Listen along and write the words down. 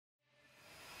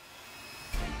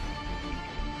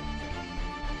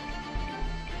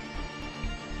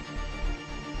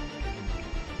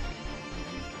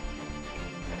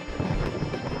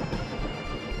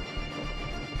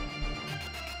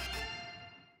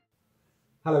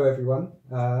Hello everyone,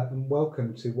 and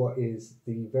welcome to what is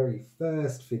the very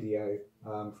first video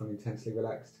from Intensely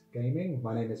Relaxed Gaming.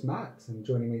 My name is Matt, and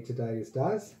joining me today is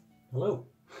Daz. Hello.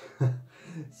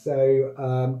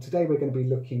 So today we're going to be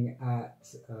looking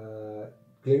at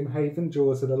Gloomhaven,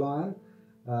 Jaws of the Lion.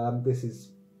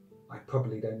 I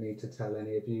probably don't need to tell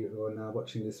any of you who are now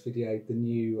watching this video, the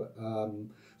new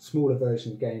smaller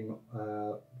version game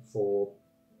from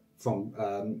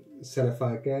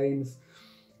Celephair Games.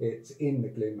 It's in the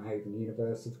Gloomhaven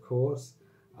universe, of course.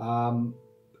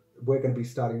 We're going to be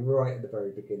starting right at the very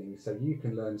beginning, so you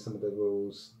can learn some of the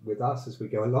rules with us as we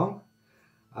go along.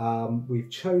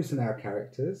 We've chosen our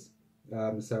characters.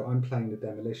 So I'm playing the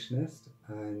Demolitionist,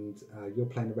 and you're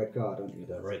playing the Red Guard, aren't you?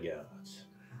 The Red Guards.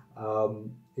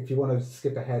 If you want to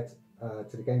skip ahead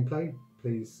to the gameplay,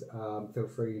 please feel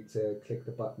free to click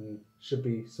the button. Should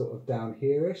be sort of down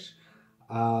here-ish.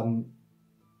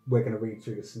 We're going to read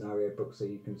through the scenario book so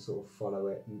you can sort of follow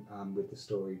it with the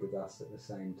story with us at the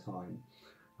same time.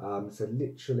 So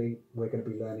literally, we're going to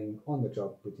be learning on the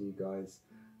job with you guys,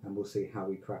 and we'll see how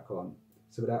we crack on.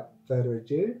 So without further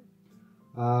ado,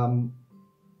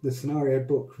 the scenario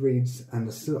book reads, and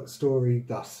the story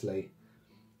thusly.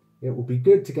 It will be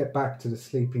good to get back to the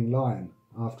Sleeping Lion.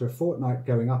 After a fortnight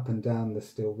going up and down the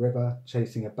still river,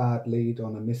 chasing a bad lead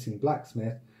on a missing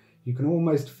blacksmith, you can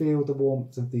almost feel the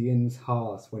warmth of the inn's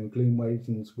hearth when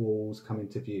Gloomhaven's walls come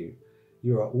into view.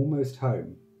 You are almost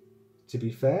home. To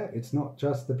be fair, it's not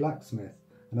just the blacksmith.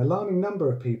 An alarming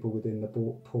number of people within the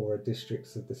poorer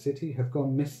districts of the city have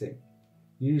gone missing.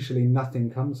 Usually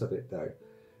nothing comes of it though.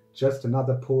 Just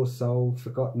another poor soul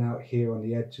forgotten out here on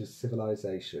the edge of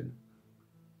civilization.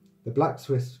 The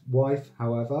blacksmith's wife,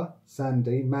 however,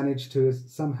 Sandy, managed to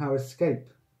somehow scrape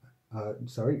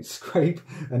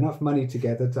enough money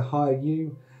together to hire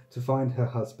you to find her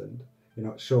husband. You're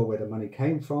not sure where the money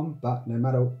came from, but no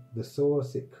matter the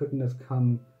source, it couldn't have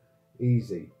come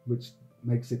easy, which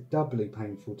makes it doubly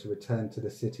painful to return to the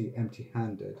city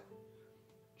empty-handed.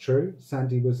 True,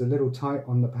 Sandy was a little tight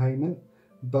on the payment,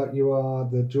 but you are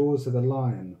the Jaws of the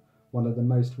Lion, one of the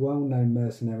most well-known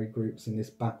mercenary groups in this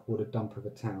backwater dump of a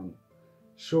town.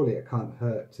 Surely it can't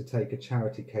hurt to take a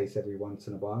charity case every once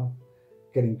in a while.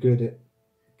 Getting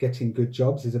good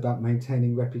jobs is about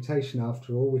maintaining reputation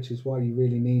after all, which is why you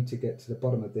really need to get to the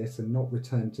bottom of this and not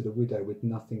return to the widow with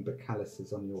nothing but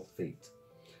calluses on your feet.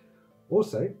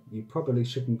 Also, you probably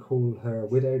shouldn't call her a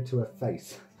widow to her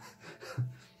face.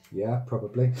 Yeah,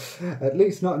 probably. At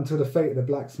least not until the fate of the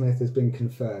blacksmith has been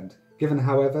confirmed. Given,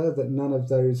 however, that none of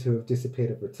those who have disappeared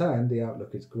have returned, the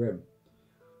outlook is grim.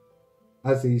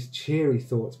 As these cheery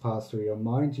thoughts pass through your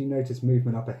mind, you notice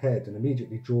movement up ahead and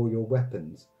immediately draw your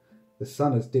weapons. The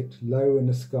sun has dipped low in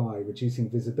the sky, reducing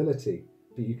visibility,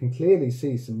 but you can clearly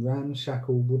see some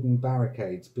ramshackle wooden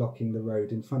barricades blocking the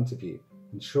road in front of you.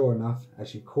 And sure enough,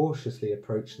 as you cautiously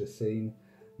approach the scene,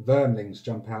 vermlings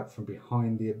jump out from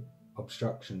behind the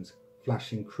obstructions,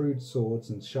 flashing crude swords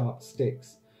and sharp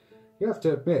sticks. You have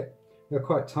to admit, you're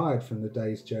quite tired from the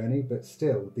day's journey, but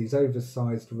still, these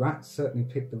oversized rats certainly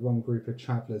picked the wrong group of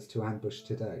travellers to ambush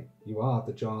today. You are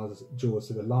the Jaws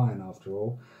of the Lion, after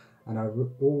all, and are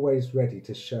always ready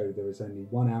to show there is only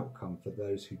one outcome for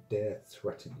those who dare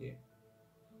threaten you.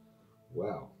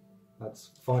 Well, that's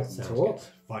fight and talk.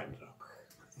 Fight and talk.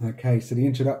 Okay, so the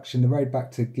introduction, the road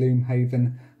back to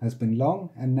Gloomhaven has been long,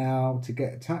 and now to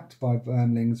get attacked by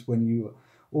vermlings when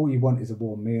all you want is a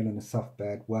warm meal and a soft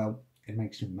bed, well, it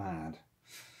makes you mad.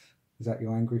 Is that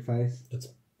your angry face? It's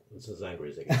as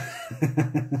angry as it gets.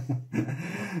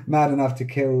 Mad enough to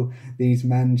kill these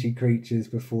mangy creatures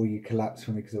before you collapse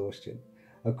from exhaustion.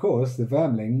 Of course, the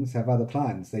vermlings have other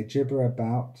plans. They gibber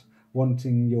about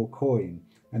wanting your coin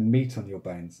and meat on your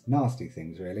bones. Nasty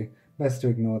things, really. Best to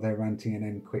ignore their ranting and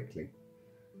end quickly.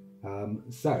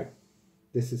 So,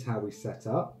 this is how we set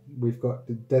up. We've got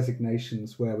the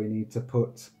designations where we need to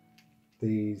put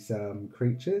these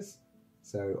creatures.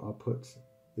 So I'll put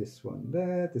this one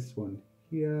there, this one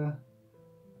here,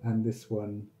 and this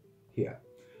one here.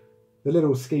 The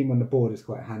little scheme on the board is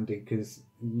quite handy because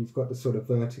you've got the sort of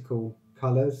vertical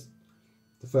colours.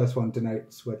 The first one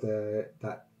denotes whether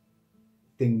that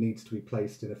thing needs to be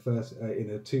placed in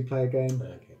a two-player game,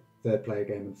 Okay. third-player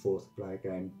game, and fourth-player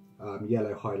game.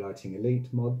 Yellow highlighting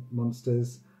elite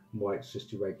monsters, and white's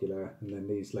just your regular. And then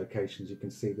these locations, you can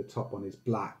see the top one is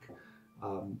black,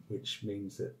 which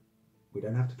means that we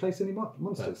don't have to place any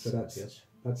monsters,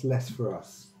 that's less for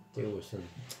us. Deal with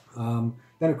them.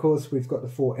 Then of course we've got the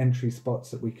 4 entry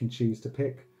spots that we can choose to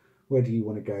pick. Where do you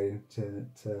want to go to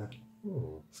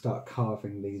start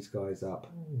carving these guys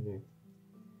up?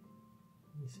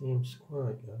 He seems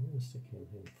quite good. I'm going to stick him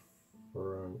in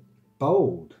front.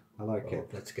 Bold. I like Oh, it.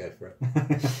 let's go for it.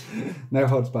 No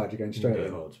holds barred, you're going straight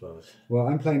in. No holds barred. Well,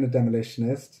 I'm playing the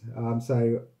Demolitionist,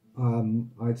 so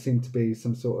I seem to be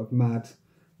some sort of mad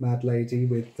lady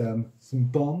with some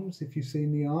bombs, if you've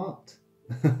seen the art.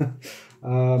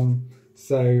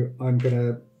 So I'm going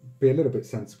to be a little bit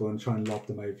sensible and try and lob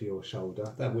them over your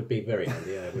shoulder. That would be very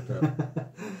handy. I would.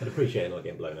 I'd appreciate not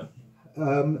getting blown up.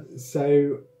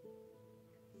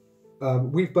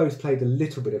 We've both played a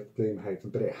little bit of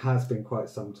Gloomhaven, but it has been quite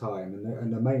some time.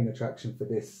 And the main attraction for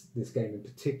this game in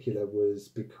particular was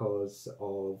because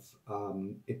of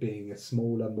it being a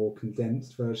smaller, more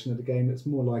condensed version of the game. It's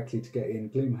more likely to get in.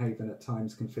 Gloomhaven at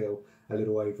times can feel a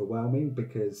little overwhelming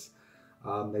because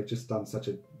they've just done such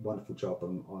a wonderful job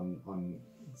on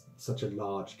such a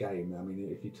large game. I mean,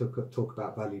 if you talk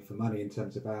about value for money in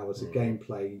terms of hours of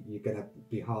gameplay, you're going to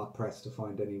be hard pressed to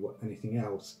find anything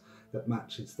else that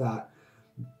matches that.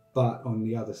 But on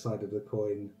the other side of the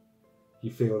coin,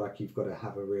 you feel like you've got to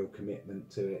have a real commitment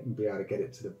to it and be able to get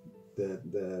it to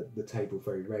the table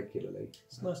very regularly.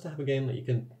 It's nice to have a game that you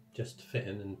can just fit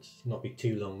in and not be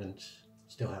too long and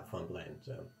still have fun playing.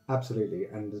 So absolutely,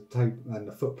 and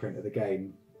the footprint of the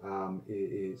game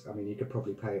is, I mean, you could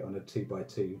probably play it on a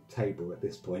 2x2 table at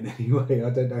this point anyway. I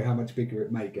don't know how much bigger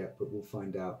it may get, but we'll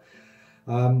find out.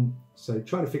 So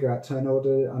trying to figure out turn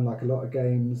order, unlike a lot of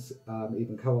games,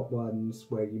 even co-op ones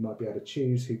where you might be able to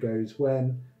choose who goes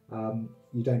when,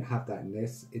 you don't have that in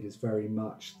this. It is very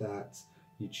much that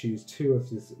you choose two of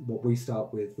this, what we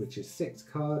start with, which is 6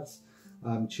 cards,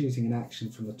 choosing an action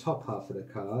from the top half of the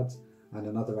card and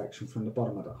another action from the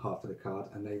bottom half of the card,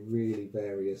 and they really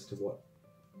vary as to what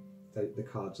the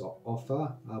cards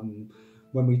offer.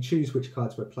 When we choose which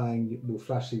cards we're playing, we'll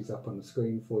flash these up on the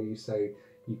screen for you so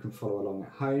you can follow along at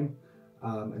home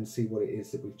and see what it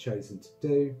is that we've chosen to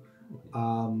do.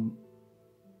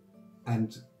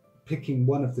 And picking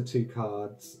one of the 2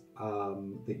 cards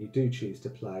that you do choose to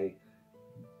play,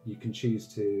 you can choose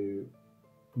to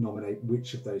nominate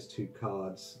which of those 2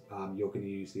 cards you're going to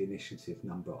use the initiative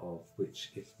number of,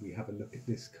 which, if we have a look at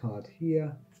this card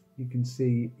here, you can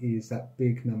see is that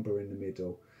big number in the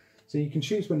middle. So you can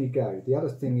choose when you go. The other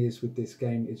thing is with this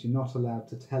game is you're not allowed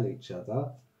to tell each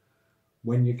other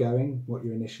when you're going, what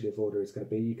your initiative order is going to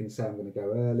be. You can say, I'm going to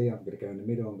go early, I'm going to go in the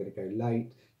middle, I'm going to go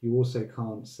late. You also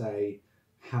can't say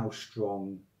how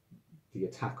strong the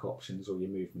attack options or your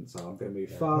movements are. I'm going to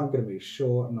move far, I'm going to move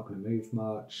short, I'm not going to move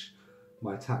much.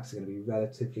 My attacks are going to be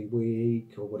relatively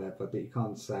weak or whatever, but you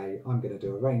can't say, I'm going to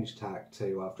do a ranged attack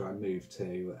 2 after I move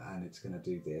 2 and it's going to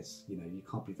do this. You know, you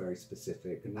can't be very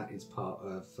specific, and that is part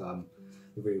of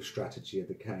the real strategy of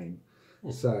the game.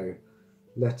 So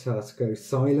let us go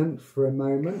silent for a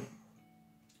moment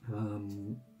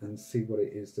and see what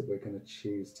it is that we're going to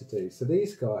choose to do. So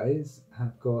these guys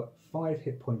have got 5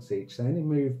 hit points each. They only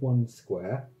move 1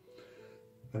 square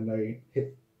and they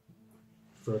hit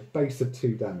for a base of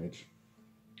 2 damage.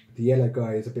 The yellow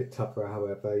guy is a bit tougher,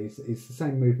 however. He's the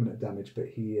same movement of damage, but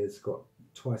he has got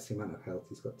twice the amount of health.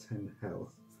 He's got 10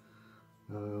 health.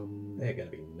 They're going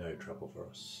to be no trouble for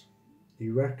us.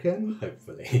 You reckon?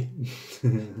 Hopefully.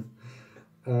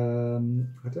 I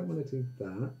don't want to do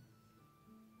that.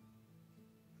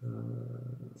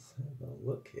 Let's have a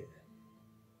look here.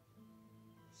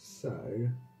 So,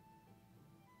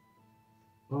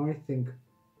 I think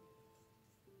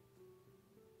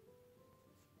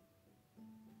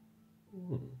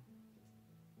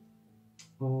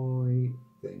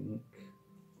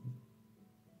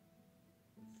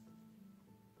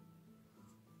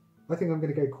I'm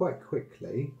going to go quite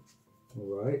quickly.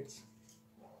 All right.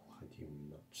 I do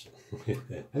not.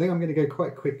 I think I'm going to go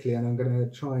quite quickly, and I'm going to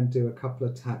try and do a couple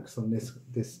of attacks on this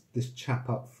chap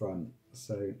up front.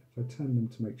 So if I turn them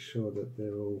to make sure that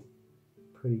they're all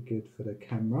pretty good for the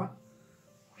camera.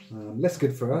 Less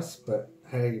good for us, but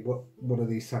hey, what are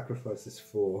these sacrifices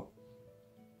for?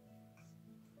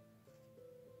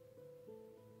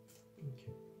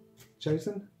 Okay.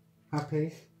 Chosen?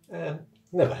 Happy?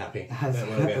 Never happy.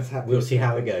 Happy. We'll see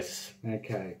how it goes.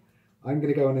 Okay. I'm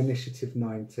going to go on initiative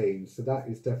 19, so that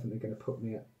is definitely going to put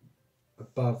me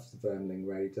above the Vermling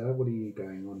Raider. What are you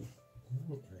going on? I'm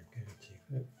going to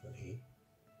hopefully...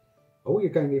 Oh, you're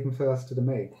going even faster than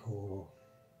me. Oh,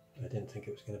 I didn't think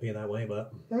it was going to be that way,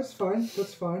 but... That's fine,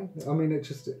 that's fine. I mean,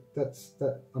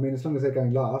 I mean, as long as they're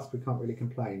going last, we can't really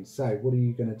complain. So, what are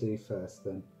you going to do first,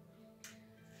 then?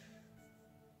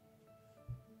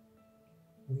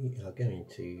 We are going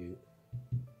to...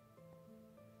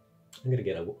 I'm going to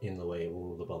get in the way of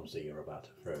all the bombs that you're about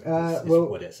to throw. Well,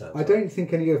 what it sounds I don't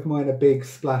think any of mine are big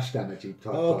splash damagey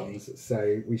type Okay. bombs,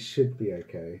 so we should be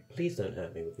okay. Please don't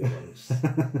hurt me with your bombs.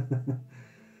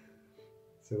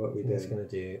 So what we do? It's going to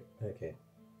do... Okay.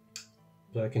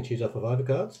 So I can choose off of either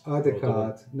cards? Either Or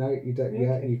card. No, you don't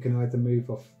yet. Okay. You can either move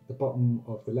off the bottom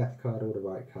of the left card or the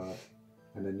right card,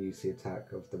 and then use the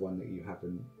attack of the one that you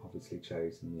haven't obviously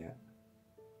chosen yet.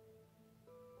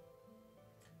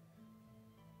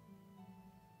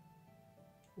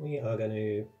 We are going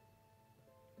to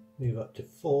move up to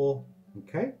 4.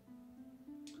 Okay.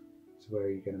 So where are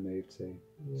you going to move to?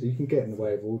 So you can get in the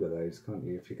way of all of those, can't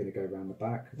you? If you're going to go around the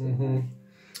back. I don't know.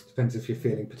 Depends if you're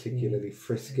feeling particularly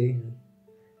frisky.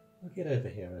 I'll get over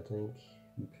here, I think.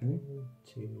 Okay. 1,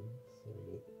 2, 3.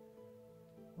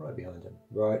 Right behind him.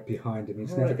 Right behind him.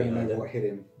 He's Right never going to behind know him. what hit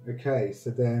him. Okay, so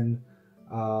then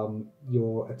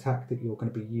your attack that you're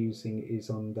going to be using is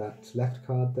on that left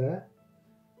card there.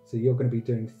 So you're going to be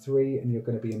doing 3 and you're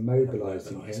going to be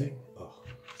immobilising him. Oh.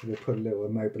 So we'll put a little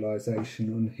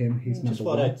immobilisation on him. He's Just number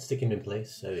thought 1. I'd stick him in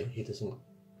place so he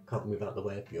can't move out of the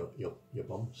way of your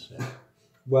bombs. So.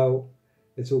 Well,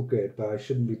 it's all good, but I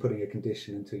shouldn't be putting a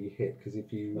condition until you hit, because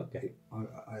if you... Okay.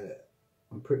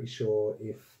 I'm pretty sure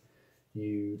if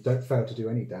you don't fail to do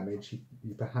any damage,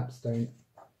 you perhaps don't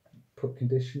put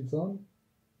conditions on.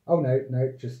 Oh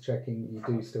no, just checking, you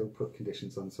do still put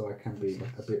conditions on, so I can be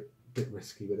a bit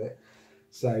risky with it.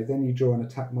 So then you draw an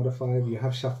attack modifier. You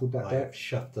have shuffled that I deck. have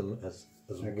shuffled them as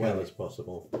Okay. well as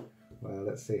possible. Well,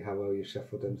 let's see how well you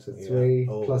shuffled them. So Yeah. 3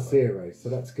 Oh, plus my. 0, so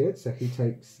that's good. So he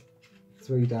takes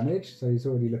 3 damage, so he's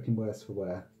already looking worse for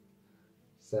wear.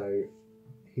 So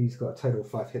he's got a total of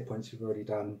 5 hit points. You've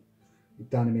done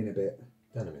him in a bit.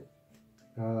 Done him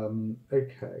in.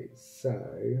 Okay,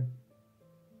 so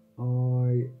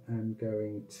I'm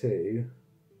going to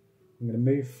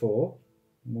move 4.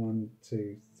 1,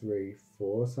 2, 3,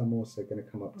 4. So I'm also going to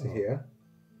come up to here.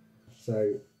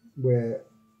 So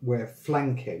we're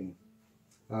flanking,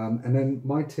 and then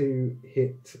my 2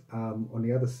 hit on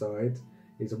the other side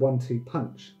is a 1-2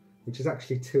 punch, which is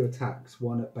actually 2 attacks,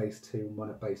 1 at base 2 and 1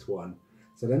 at base 1.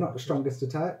 So they're not the strongest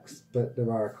attacks, but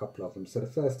there are a couple of them. So the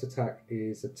first attack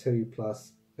is a 2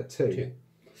 plus a 2. 2.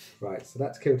 Right, so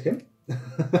that's killed him.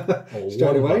 Oh,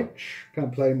 Straight away. punch.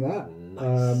 Can't blame that.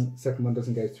 Nice. Second one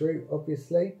doesn't go through,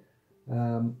 obviously.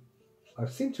 I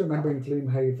seem to remember in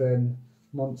Gloomhaven,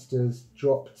 monsters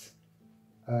dropped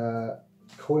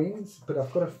coins, but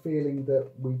I've got a feeling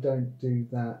that we don't do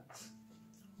that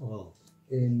Well,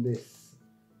 in this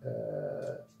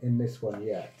one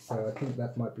yet. So I think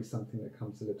that might be something that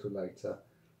comes a little later.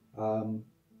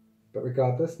 But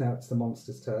regardless, now it's the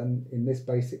monster's turn. In this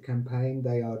basic campaign,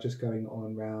 they are just going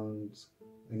on round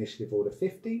initiative order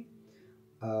 50.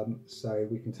 So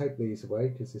we can take these away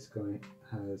because this guy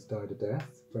has died a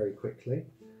death very quickly.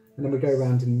 And then we go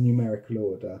around in numerical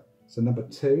order. So number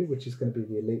 2, which is going to be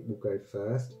the elite, will go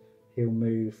first. He'll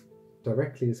move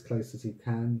directly as close as he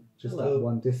can, just Hello. that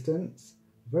one distance.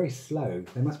 Very slow.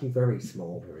 They must be very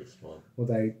small. very small. Well,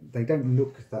 they don't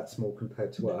look that small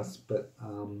compared to us, but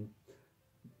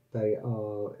they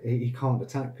are. He can't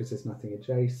attack because there's nothing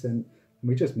adjacent. And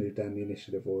we just moved down the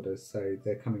initiative order, so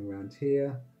they're coming around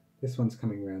here. This one's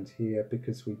coming around here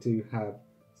because we do have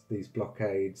these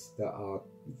blockades that are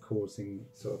causing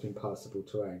sort of impassable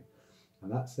terrain, and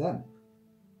that's them.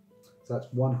 So that's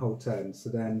one whole turn. So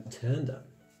then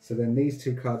these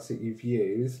 2 cards that you've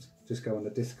used just go on the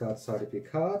discard side of your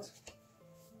card.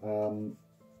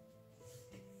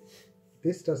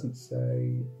 This doesn't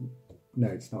say... No,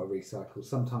 it's not a recycle.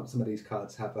 Sometimes some of these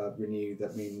cards have a renew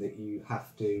that mean that you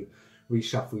have to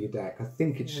reshuffle your deck. I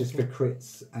think it's just for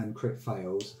crits and crit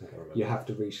fails. You have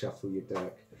to reshuffle your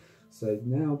deck. So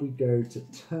now we go to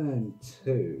turn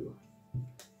 2.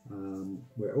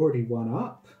 We're already 1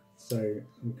 up, so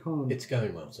we can't... It's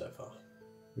going well so far.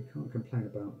 We can't complain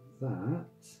about that.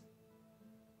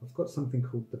 I've got something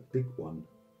called the big one.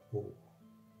 Ooh.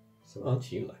 So,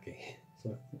 Aren't you lucky?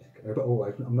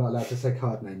 I'm not allowed to say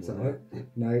card names, am I?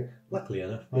 No. Luckily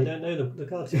enough, I don't know the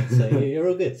cards yet, so you're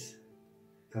all good.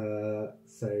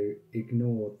 So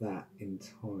ignore that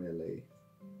entirely.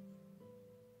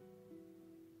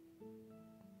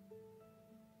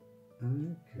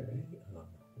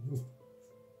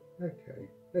 Okay,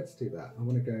 let's do that. I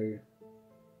want to go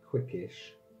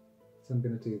quickish, so I'm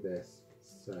going to do this.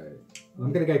 So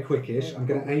I'm going to go quickish. I'm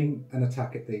going to aim an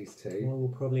attack at these 2. Well, we'll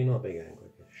probably not be going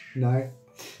quickish. No.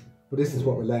 Well, this is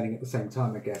what we're learning at the same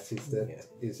time, I guess, is that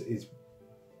is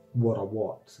what I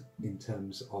want in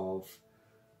terms of,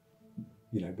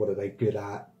 what are they good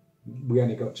at? We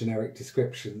only got generic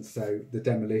descriptions, so the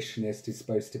demolitionist is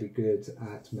supposed to be good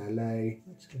at melee.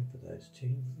 Let's go for those 2.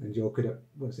 And you're good at,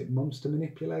 what is it, monster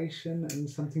manipulation and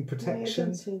something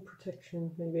protection? Yeah,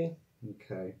 protection, maybe.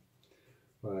 Okay.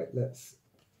 Right, let's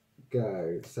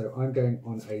go. So I'm going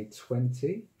on a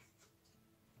 20.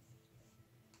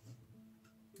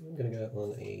 I'm going to go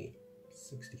on a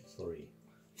 63.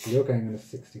 So you're going on a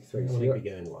 63. I'm So going you're, to be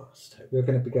going last. Hopefully. you're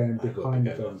going to be going I will be behind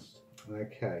going them. last.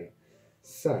 Okay.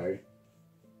 So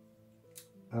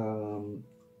I am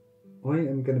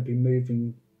going to be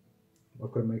moving.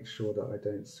 I've got to make sure that I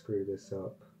don't screw this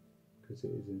up, because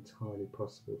it is entirely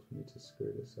possible for me to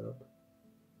screw this up.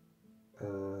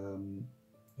 Oh,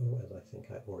 as I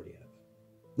think I already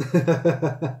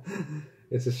have.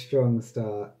 It's a strong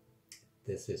start.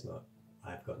 This is not.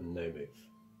 I've got no move.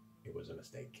 It was a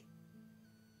mistake.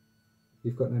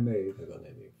 You've got no move. I've got no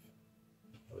move.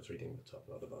 I was reading the top,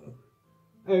 not the bottom.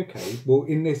 Okay, well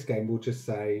in this game we'll just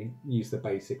say use the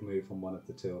basic move on one of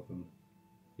the two of them.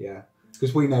 Yeah,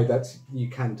 because we know that you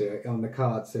can do it. On the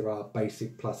cards there are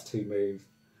basic +2 move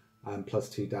and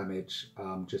 +2 damage,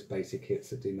 just basic hits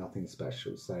that do nothing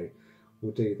special. So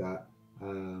we'll do that.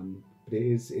 But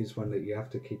it is one that you have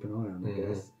to keep an eye on, I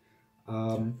guess.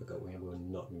 I forgot we were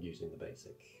not using the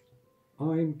basic.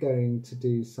 I'm going to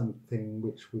do something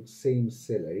which would seem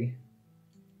silly,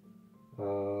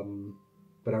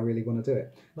 but I really want to do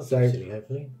it. Not So too silly,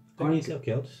 hopefully. Don't use your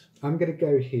kills. I'm going to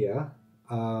go here,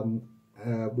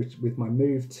 with my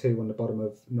move 2 on the bottom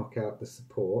of knock out the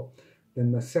support.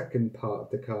 Then the second part of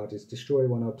the card is destroy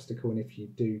one obstacle, and if you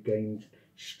do, gain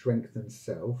strength and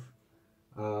self.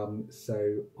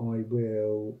 So I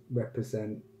will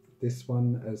represent this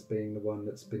one as being the one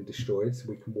that's been destroyed, so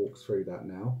we can walk through that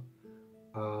now.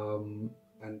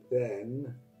 And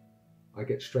then I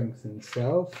get strength and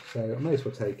self, so I may as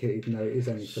well take it, even though it is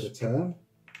only for the turn.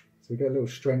 So we get a little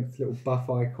strength, little buff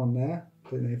icon there.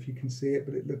 Don't know if you can see it,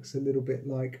 but it looks a little bit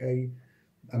like a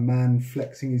man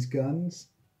flexing his guns.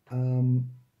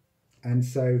 And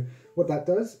so what that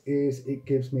does is it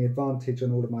gives me advantage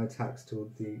on all of my attacks till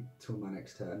my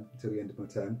next turn, until the end of my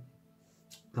turn.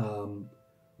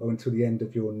 Or until the end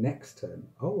of your next turn.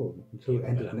 Oh, until the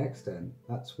end of the next turn.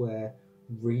 That's where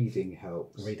reading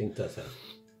helps. Reading does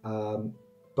help.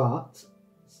 But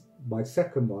my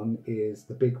second one is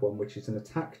the big one, which is an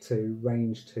attack 2,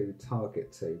 range 2,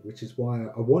 target 2, which is why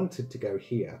I wanted to go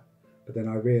here, but then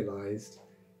I realised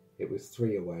it was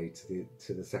 3 away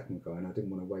to the second guy, and I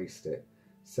didn't want to waste it.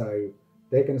 So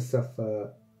they're going to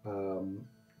suffer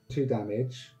 2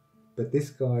 damage, but this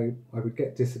guy I would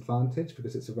get disadvantage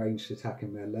because it's a ranged attack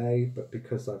in melee, but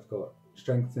because I've got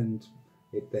strengthened,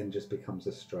 it then just becomes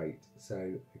a straight.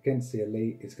 So against the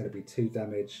elite, it's going to be 2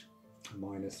 damage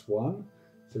 -1.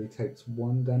 So he takes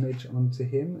 1 damage onto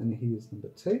him, and he is number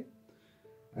 2.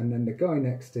 And then the guy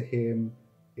next to him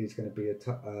is going to be a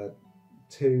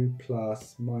 2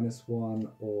 plus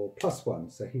 -1 or +1.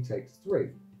 So he takes 3.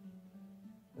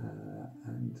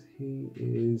 And he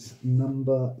is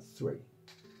number 3.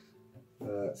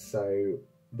 So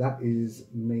that is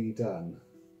me done.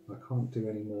 I can't do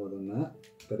any more than that,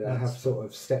 but I have sort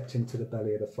of stepped into the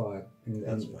belly of the fire.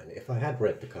 That's fine. If I had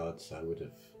read the cards, I would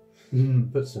have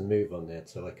put some move on there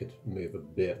so I could move a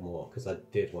bit more, because I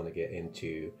did want to get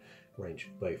into range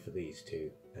of both of these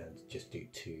two and just do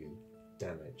 2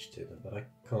 damage to them, but I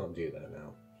can't do that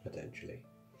now, potentially.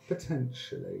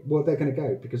 Potentially. Well, they're going to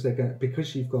go because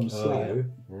you've gone slow.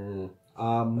 Yeah.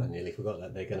 I nearly forgot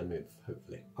that they're going to move,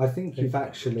 hopefully. I think you've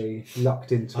actually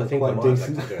lucked into I a think quite I might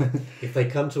decent. like to do it. If they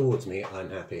come towards me, I'm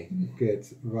happy. Good,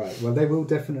 right. Well, they will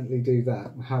definitely do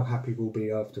that. How happy we'll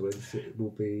be afterwards, it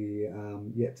will be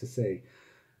yet to see.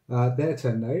 Their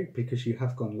turn though, because you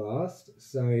have gone last.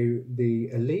 So the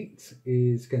elite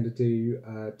is going to do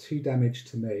 2 damage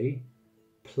to me,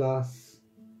 plus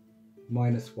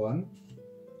 -1.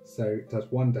 So it does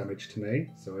 1 damage to me.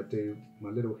 So I do, my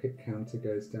little hit counter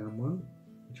goes down 1.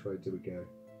 Which way do we go?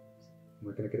 Am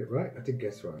I going to get it right? I did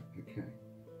guess right. Okay.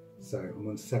 So I'm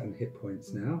on 7 hit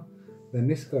points now. Then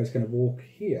this guy's going to walk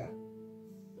here.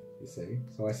 You see?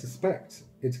 So I suspect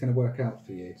it's going to work out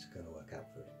for you. It's going to work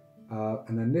out for you.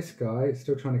 And then this guy is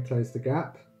still trying to close the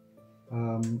gap.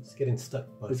 It's getting stuck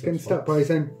by It's getting stuck by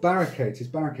his own barricades. His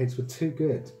barricades were too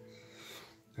good.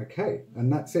 Okay,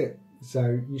 and that's it.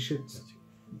 So you should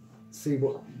see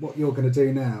what you're going to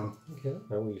do now. Okay,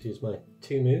 I will use my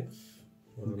 2 moves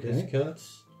on this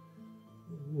cards.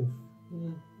 Move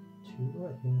 2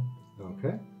 right here.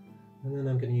 Okay. And then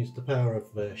I'm going to use the power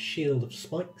of Shield of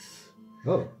Spikes.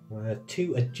 Oh.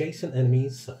 2 adjacent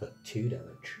enemies suffer 2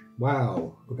 damage.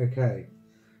 Wow. Okay.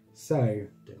 So,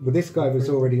 well, this guy was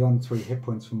already on 3 hit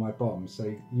points from my bomb,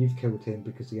 so you've killed him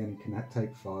because he only can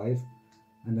take 5.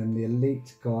 And then the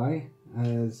elite guy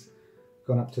has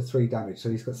gone up to 3 damage, so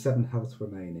he's got 7 health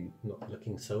remaining. Not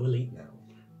looking so elite now.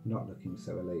 Not looking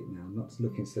so elite now. Not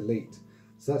looking so elite.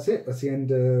 So that's it. That's the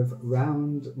end of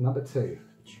round number 2.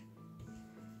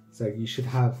 So you should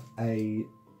have a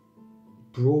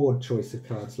broad choice of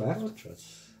cards left.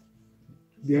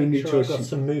 the only choice. I've got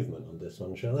some movement on this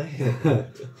one, shall I?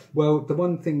 Well, the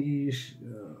one thing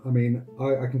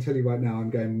I can tell you right now, I'm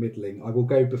going middling. I will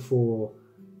go before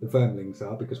the vermlings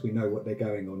are because we know what they're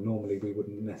going on. Normally, we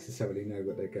wouldn't necessarily know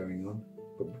what they're going on,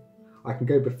 but I can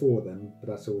go before them. But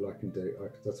that's all I can do.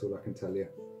 That's all I can tell you.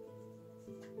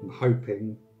 I'm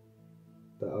hoping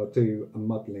that I'll do a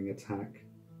muddling attack.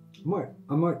 I'm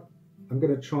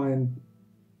going to try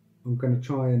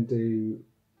and do.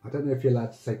 I don't know if you're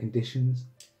allowed to say conditions.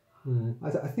 I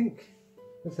think.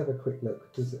 Let's have a quick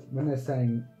look. When they're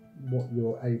saying what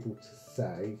you're able to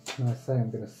say, can I say I'm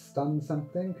going to stun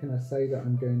something? Can I say that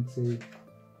I'm going to?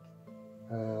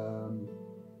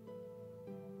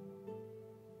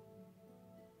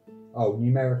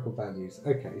 Numerical values.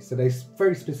 Okay, so they're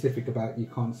very specific about you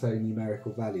can't say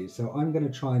numerical values. So I'm going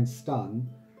to try and stun,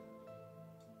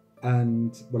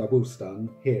 and I will stun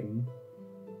him,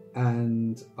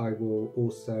 and I will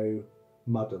also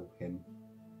muddle him.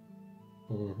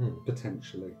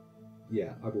 Potentially.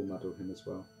 Yeah, I will muddle him as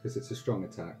well, because it's a strong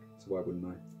attack, so why wouldn't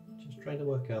I? Just trying to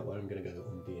work out where I'm going to go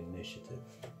on the initiative.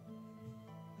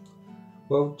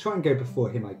 Well, try and go before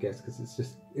him, I guess, because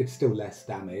it's still less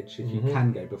damage. If you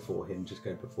can go before him, just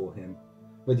go before him.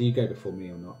 Whether you go before me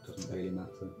or not doesn't really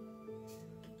matter.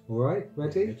 Alright,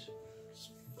 ready?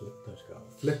 Flip those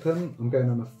cards. Flip them. I'm going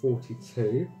on a 42,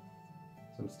 so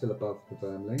I'm still above the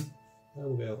vermling. I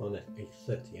will go on a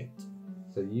 38.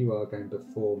 So you are going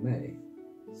before me.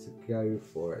 So go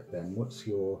for it then. What's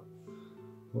your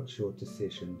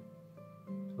decision?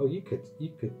 Oh, you could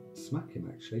smack him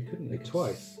actually, couldn't you?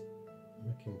 Twice.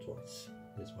 Smack him twice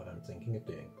is what I'm thinking of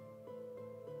doing.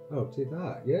 Oh, do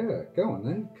that. Yeah, go on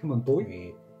then. Come on,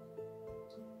 boy.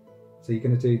 So you're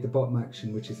going to do the bottom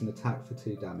action, which is an attack for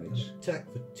 2 damage. Attack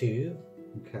for 2.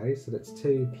 Okay, so that's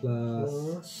 2 plus.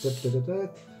 So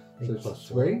it's plus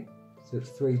 3. 1. So it's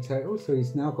 3 total. So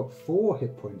he's now got 4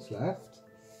 hit points left.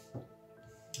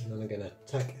 And then I'm going to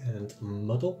attack and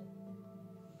muddle.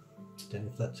 Don't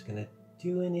know if that's going to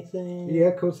do anything. Yeah,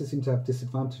 of course, they seem to have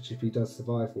disadvantage if he does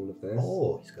survive all of this.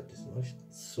 Oh, he's got disadvantage.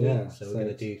 Sweet. Yeah, so we're going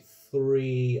to do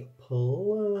 3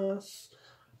 plus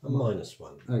a minus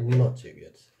 1. Okay. Not too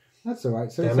good. That's all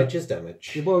right. So damage is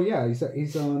damage. Well, yeah,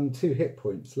 he's on 2 hit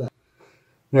points left.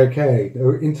 Okay,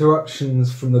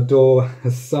 interruptions from the door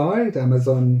aside.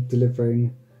 Amazon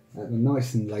delivering at a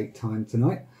nice and late time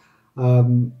tonight.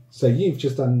 So you've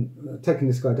just taken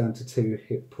this guy down to 2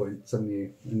 hit points, haven't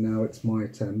you? And now it's my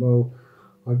turn. Well,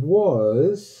 I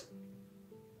was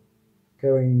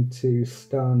going to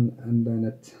stun and then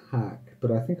attack,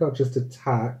 but I think I'll just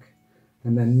attack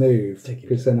and then move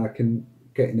because then I can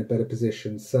get in a better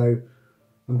position. So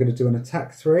I'm going to do an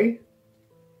attack 3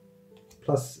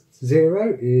 plus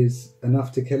 0 is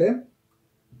enough to kill him.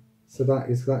 So that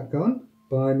is that gone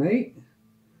by me.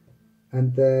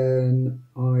 And then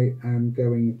I am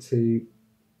going to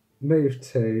move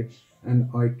 2 and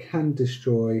I can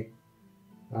destroy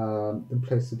and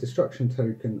place a destruction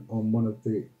token on one of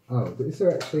the... Oh, but is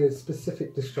there actually a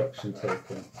specific destruction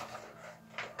token?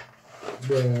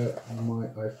 Where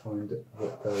might I find it?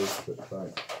 What those look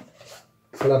like?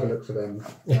 So I'll have a look for them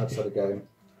outside the game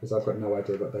because I've got no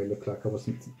idea what they look like. I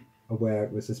wasn't aware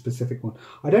it was a specific one.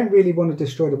 I don't really want to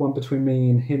destroy the one between me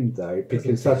and him though,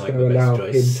 because that's going to allow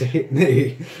him to hit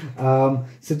me.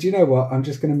 So do you know what? I'm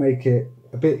just going to make it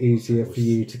a bit easier for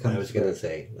you to come. I was going to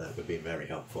say that would be very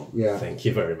helpful. Yeah. Thank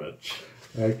you very much.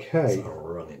 Okay. So I'll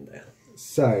run in there.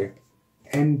 So,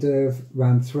 end of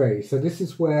round 3. So this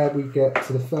is where we get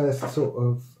to the first sort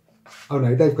of. Oh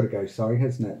no, they've got to go. Sorry,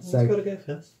 hasn't it? So he's got to go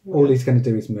first. Okay. All he's going to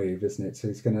do is move, isn't it? So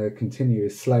he's going to continue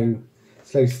his slow,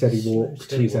 steady walk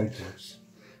to his own.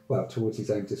 Well, towards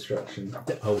his own destruction.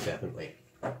 Oh, definitely.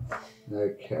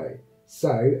 Okay.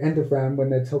 So, end of round, when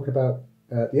they're talking about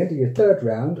at the end of your 3rd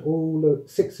round, all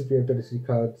 6 of your ability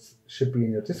cards should be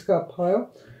in your discard pile.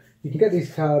 You can get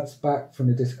these cards back from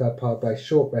the discard pile by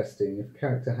short resting. If a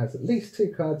character has at least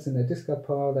 2 cards in their discard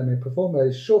pile, they may perform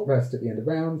a short rest at the end of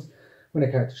round. When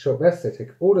a character short rests, they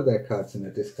take all of their cards in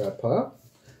their discard pile,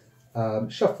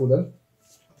 shuffle them,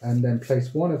 and then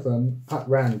place one of them at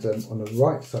random on the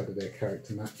right side of their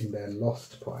character map in their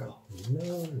lost pile.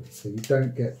 No. So you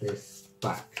don't get this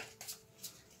back.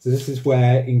 So this is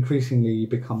where increasingly you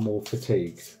become more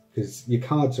fatigued because your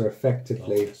cards are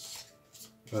effectively...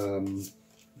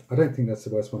 I don't think that's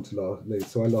the worst one to lose.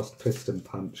 So I lost Piston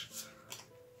Punch.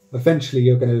 Eventually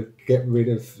you're going to get rid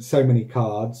of so many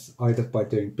cards, either by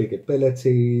doing big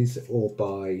abilities or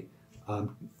by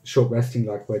short resting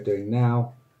like we're doing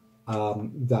now,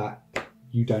 that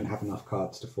you don't have enough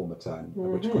cards to form a turn, at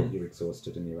which point you're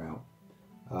exhausted and you're out.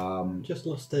 Just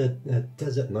lost a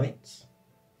Desert Knights.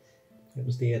 It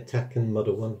was the attack and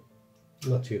muddle one.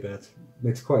 Not too bad.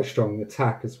 It's quite a strong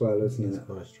attack as well, isn't it? It's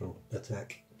quite a strong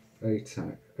attack.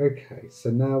 Attack. Okay,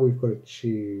 so now we've got to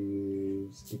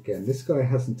choose again. This guy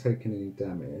hasn't taken any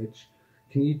damage.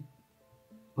 Can you...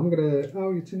 I'm going to...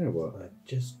 Oh, do you know what? I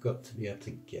just got to be able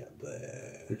to get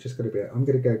there. We've just got to be... I'm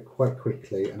going to go quite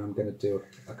quickly and I'm going to do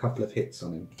a couple of hits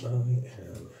on him. I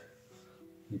am.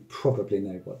 You probably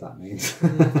know what that means.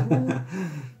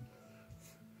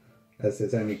 As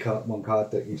there's only one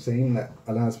card that you've seen that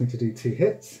allows me to do 2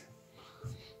 hits.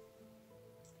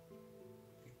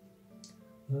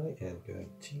 I am going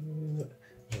to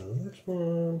that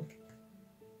one.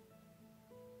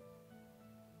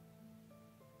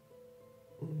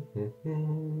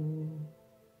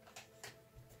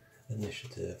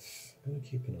 Initiative. I'm going to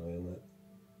keep an eye on that.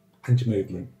 And your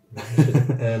movement.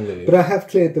 And move. But I have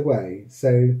cleared the way,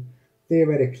 so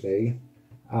theoretically,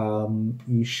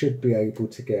 you should be able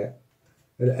to get,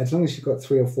 as long as you've got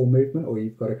 3 or 4 movement, or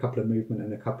you've got a couple of movement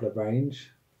and a couple of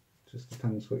range. Just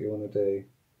depends what you want to do.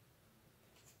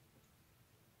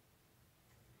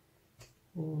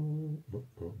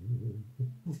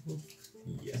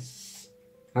 Yes.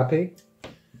 Happy?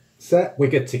 Set? We're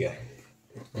good to go.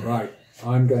 Right.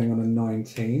 I'm going on a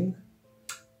 19.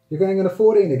 You're going on a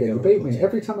 14 again. You beat me.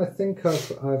 Every time I think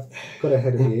I've got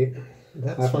ahead of you.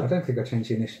 That's fine. I don't think I changed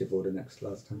the initiative order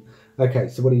last time. Okay,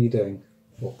 so what are you doing?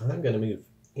 Well, I'm going to move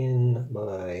in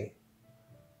my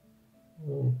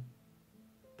 1,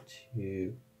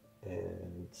 2,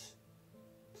 and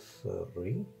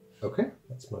 3. Okay.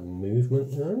 That's my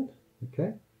movement then.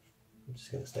 Okay. I'm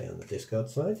just going to stay on the discard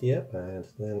side. Yep. And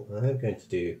then I'm going to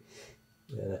do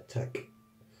an attack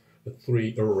with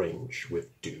 3 range with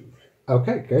do.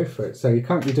 Okay, go for it. So you're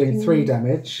currently doing 3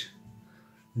 damage.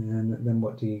 And then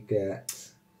what do you get?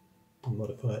 The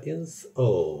modifier is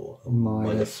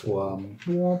minus 1.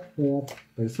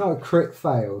 But it's not a crit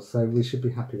fail, so we should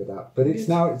be happy with that. But it's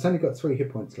only got 3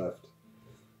 hit points left.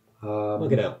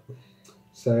 Look it out.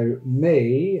 So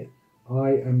me, I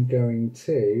am going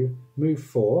to move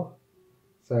 4.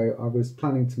 So I was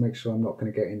planning to make sure I'm not going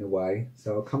to get in the way.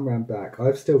 So I'll come round back.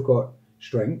 I've still got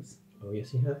strength. Oh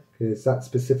yes, you have. Because that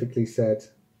specifically said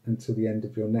until the end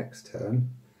of your next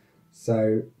turn.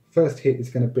 So first hit is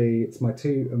going to be, it's my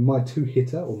two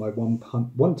hitter, or my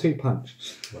 1-2 punch.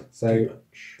 So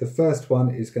the first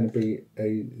one is going to be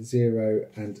a 0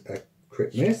 and a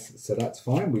crit miss. So that's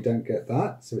fine. We don't get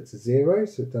that. So it's a 0.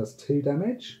 So it does 2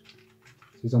 damage.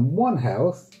 So he's on 1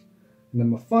 health. And then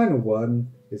my final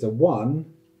one is a 1,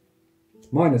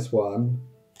 minus 1,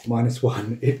 minus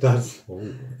 1. It does.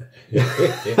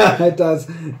 It does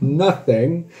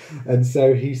nothing. And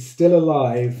so he's still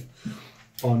alive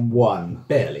on 1.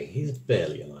 Barely. He's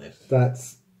barely alive.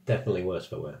 That's definitely worse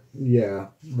for wear. Yeah,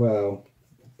 well,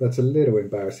 that's a little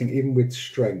embarrassing, even with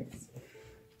strength.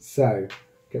 So,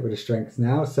 get rid of strength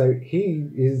now. So he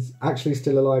is actually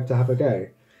still alive to have a go.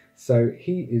 So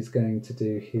he is going to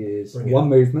do his 1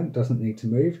 movement, doesn't need to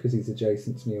move because he's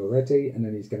adjacent to me already, and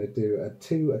then he's going to do a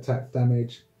 2 attack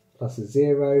damage plus a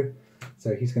 0.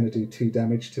 So he's going to do 2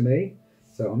 damage to me.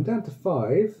 So I'm down to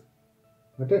 5.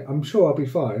 I'm sure I'll be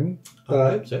fine, but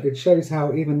I hope so. It shows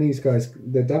how even these guys,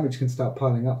 the damage can start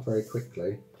piling up very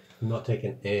quickly. I'm not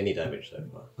taking any damage so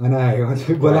far. I know.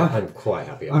 Well, I'm quite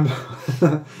happy.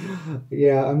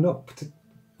 Yeah, I'm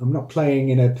not playing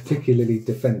in a particularly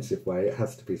defensive way. It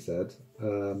has to be said.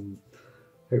 Hopefully,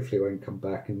 it won't come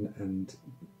back and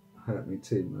hurt me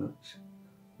too much.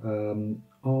 I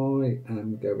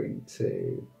am going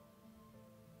to.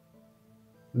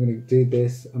 I'm going to do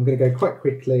this. I'm going to go quite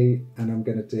quickly, and I'm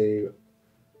going to do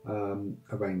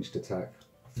a ranged attack.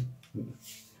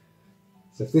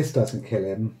 So if this doesn't kill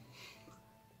him,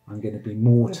 I'm going to be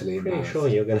mortally embarrassed. I'm pretty sure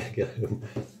you're going to go.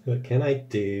 What can I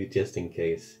do just in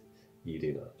case you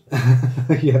do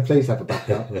not? Yeah, please have a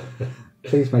backup.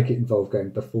 Please make it involve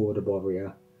going before the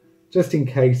warrior. Just in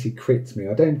case he crits me.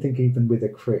 I don't think even with a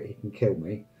crit he can kill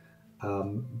me.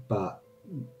 But...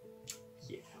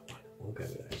 yeah, we'll go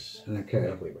with those. Okay.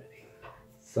 Are we ready?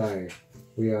 So,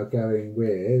 we are going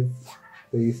with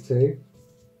these 2.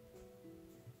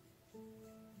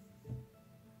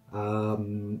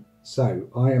 So,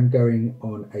 I am going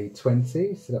on a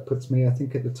 20, so that puts me, I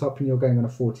think, at the top, and you're going on a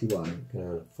 41. Going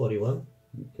on a 41.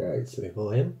 Okay, so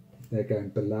before him. They're going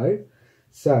below.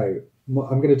 So,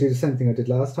 I'm going to do the same thing I did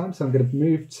last time. So, I'm going to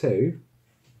move 2,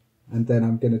 and then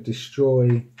I'm going to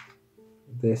destroy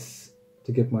this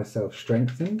to give myself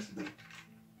strengthened.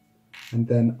 And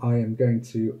then I am going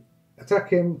to attack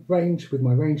him, range, with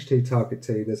my range 2, target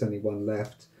 2. There's only 1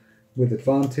 left. With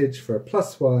advantage for a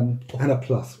 +1 and a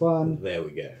 +1. There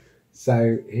we go.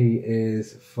 So he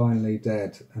is finally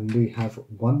dead, and we have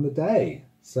won the day.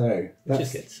 So Which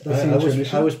is that's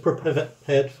good. I was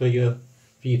prepared for you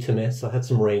to miss. I had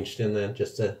some ranged in there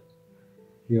just to.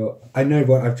 I know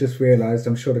what I've just realised.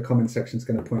 I'm sure the comment section is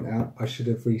going to point out. I should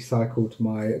have recycled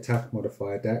my attack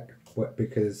modifier deck,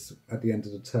 because at the end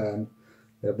of the turn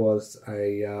there was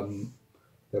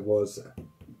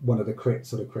one of the crit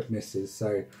misses.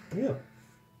 So yeah,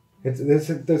 there's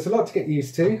a lot to get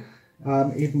used to,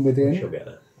 even within. She'll get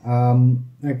there.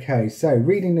 Okay, so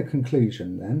reading the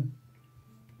conclusion then.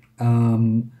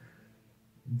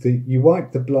 You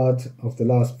wipe the blood of the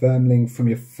last vermling from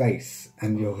your face,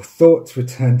 and your thoughts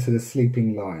return to the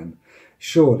sleeping lion.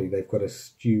 Surely they've got a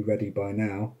stew ready by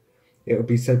now. It will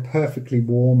be so perfectly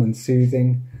warm and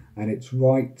soothing, and it's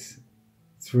right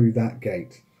through that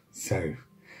gate. So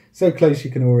close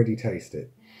you can already taste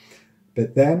it.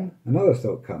 But then another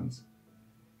thought comes.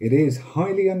 It is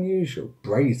highly unusual,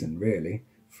 brazen really,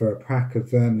 for a pack of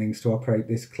vermlings to operate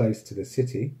this close to the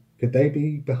city. Could they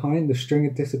be behind the string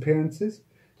of disappearances?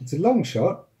 It's a long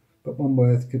shot, but one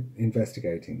worth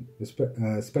investigating,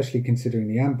 especially considering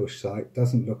the ambush site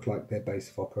doesn't look like their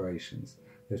base of operations.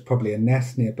 There's probably a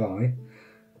nest nearby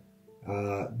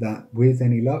that, with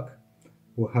any luck,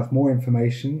 will have more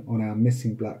information on our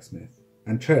missing blacksmith.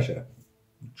 And treasure.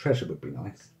 Treasure would be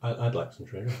nice. I'd like some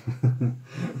treasure.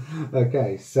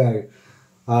 Okay, so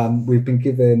we've been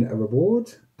given a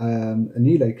reward, a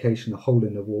new location, a hole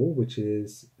in the wall, which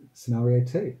is scenario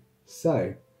 2.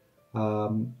 So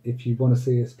if you want to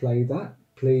see us play that,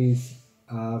 please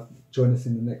join us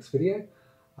in the next video.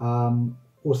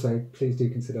 Also, please do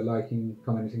consider liking,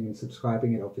 commenting and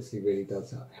subscribing. It obviously really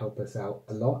does help us out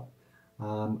a lot.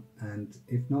 And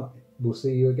if not, we'll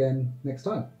see you again next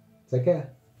time. Take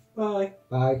care. Bye.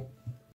 Bye.